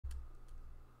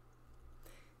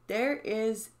There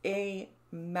is a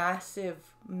massive,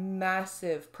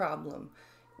 massive problem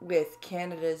with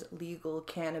Canada's legal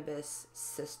cannabis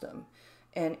system,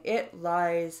 and it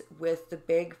lies with the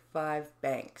big five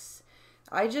banks.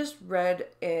 I just read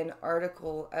an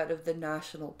article out of the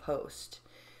National Post,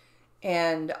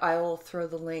 and I will throw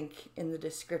the link in the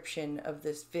description of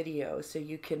this video so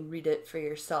you can read it for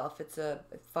yourself. It's a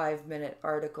 5-minute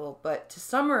article, but to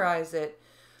summarize it,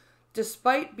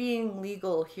 despite being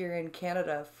legal here in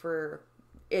Canada for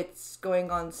it's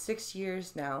going on 6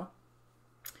 years now,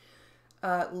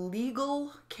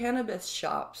 legal cannabis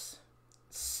shops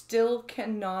still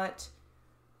cannot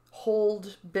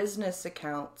hold business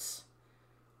accounts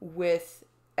with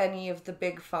any of the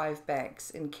big five banks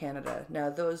in Canada. Now,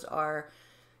 those are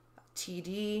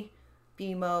TD,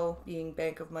 BMO being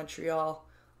Bank of Montreal,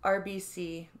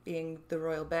 RBC being the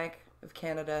Royal Bank of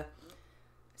Canada,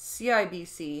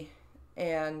 CIBC,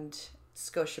 and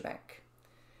Scotiabank.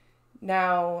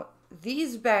 Now,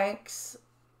 these banks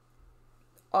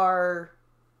are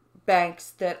banks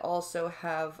that also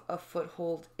have a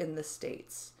foothold in the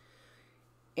States.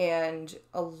 And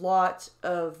a lot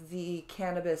of the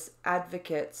cannabis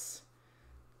advocates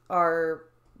are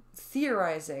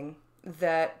theorizing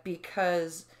that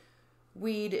because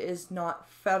weed is not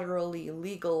federally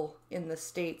legal in the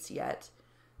States yet,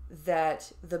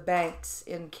 that the banks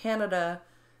in Canada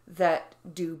that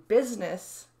do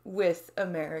business with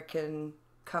American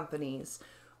companies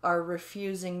are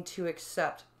refusing to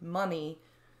accept money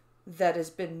that has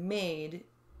been made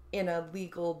in a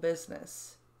legal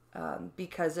business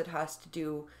because it has to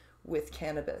do with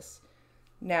cannabis.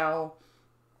 Now,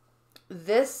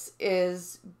 this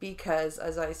is because,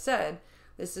 as I said,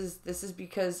 this is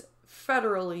because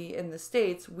federally in the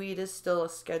States, weed is still a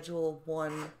Schedule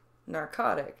 1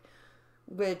 narcotic,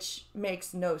 which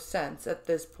makes no sense at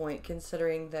this point,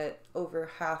 considering that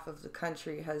over half of the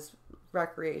country has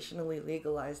recreationally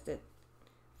legalized it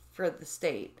for the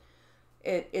state.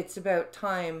 It's about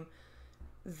time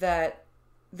that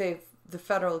the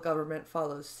federal government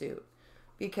follows suit,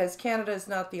 because Canada is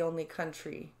not the only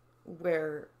country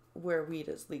where weed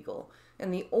is legal.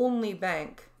 And the only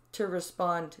bank to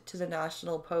respond to the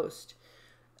National Post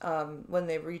when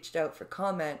they reached out for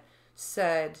comment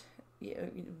said,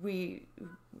 the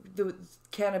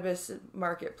cannabis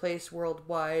marketplace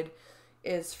worldwide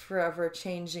is forever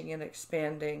changing and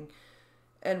expanding,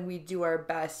 and we do our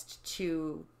best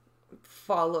to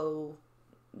follow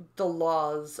the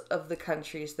laws of the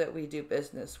countries that we do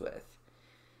business with.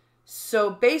 So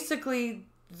basically,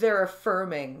 they're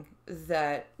affirming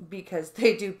that because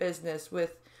they do business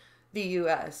with the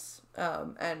US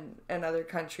and other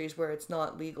countries where it's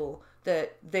not legal,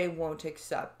 that they won't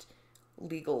accept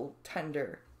legal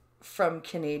tender from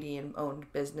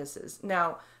Canadian-owned businesses.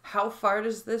 Now, how far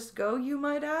does this go, you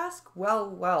might ask?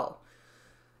 Well.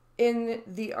 In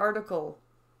the article,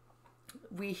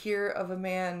 we hear of a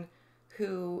man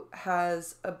who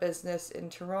has a business in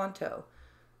Toronto.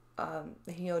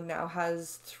 He now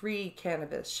has 3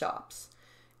 cannabis shops,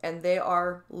 and they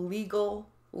are legal,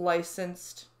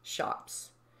 licensed shops.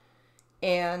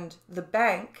 And the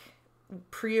bank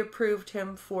pre-approved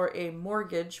him for a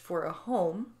mortgage for a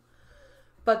home,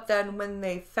 but then when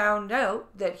they found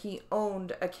out that he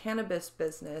owned a cannabis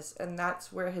business and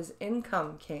that's where his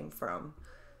income came from,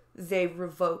 they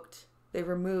removed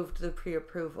the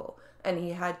pre-approval, and he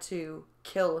had to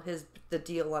kill the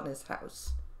deal on his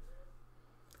house.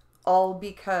 All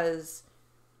because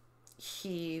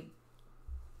he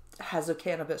has a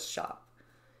cannabis shop.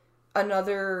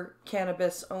 Another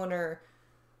cannabis owner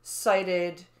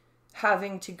cited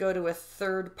having to go to a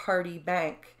third-party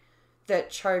bank that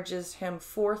charges him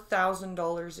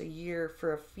 $4,000 a year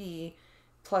for a fee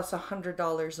plus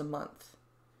 $100 a month.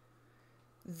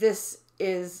 This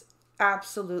is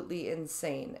absolutely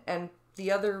insane. And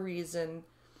the other reason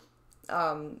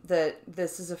that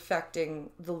this is affecting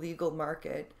the legal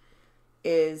market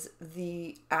is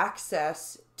the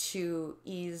access to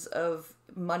ease of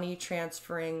money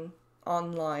transferring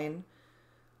online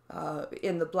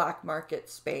in the black market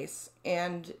space,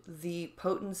 and the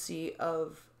potency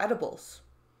of edibles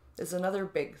is another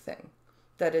big thing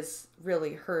that is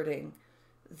really hurting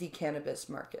the cannabis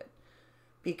market.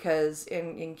 Because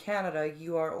in Canada,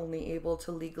 you are only able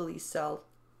to legally sell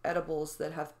edibles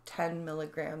that have 10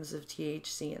 milligrams of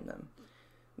THC in them.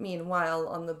 Meanwhile,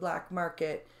 on the black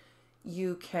market,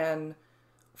 you can,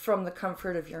 from the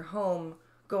comfort of your home,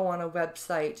 go on a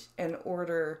website and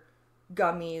order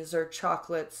gummies or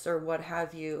chocolates or what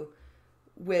have you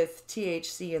with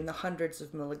THC in the hundreds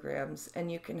of milligrams,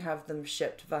 and you can have them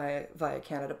shipped via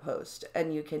Canada Post,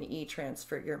 and you can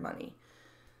e-transfer your money.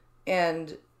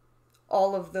 And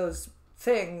all of those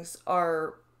things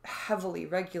are heavily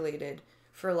regulated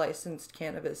for licensed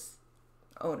cannabis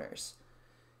owners.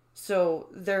 So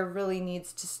there really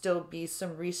needs to still be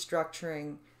some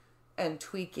restructuring and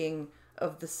tweaking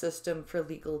of the system for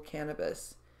legal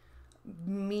cannabis.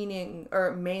 Meaning,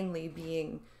 or mainly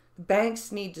being,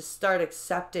 banks need to start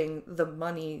accepting the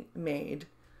money made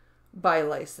by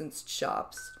licensed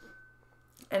shops.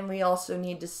 And we also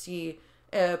need to see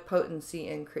a potency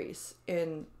increase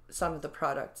in some of the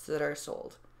products that are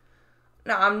sold.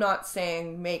 Now, I'm not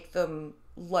saying make them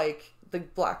like the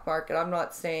black market. I'm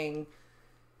not saying,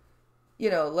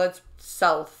 let's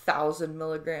sell 1,000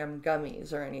 milligram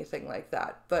gummies or anything like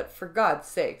that. But for God's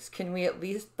sakes, can we at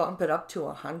least bump it up to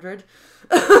 100?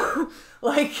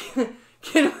 Like,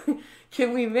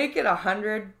 can we make it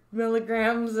 100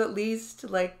 milligrams at least?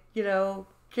 Like,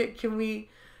 can we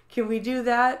do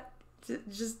that?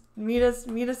 Just meet us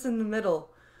in the middle.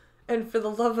 And for the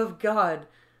love of God,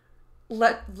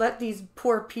 let these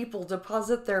poor people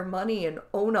deposit their money and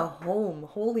own a home.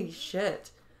 Holy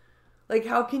shit. Like,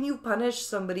 how can you punish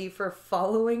somebody for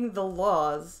following the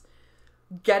laws,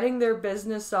 getting their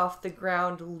business off the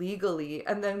ground legally,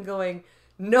 and then going,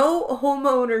 no home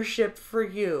ownership for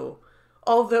you,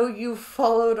 although you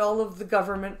followed all of the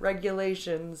government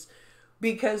regulations,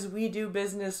 because we do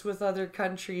business with other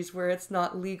countries where it's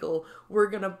not legal, we're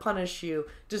gonna punish you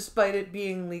despite it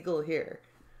being legal here.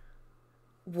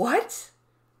 What?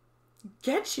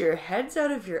 Get your heads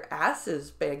out of your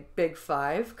asses, big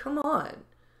five. Come on.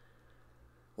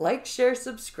 Like, share,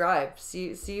 subscribe.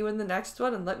 See you in the next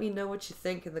one, and let me know what you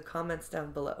think in the comments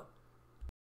down below.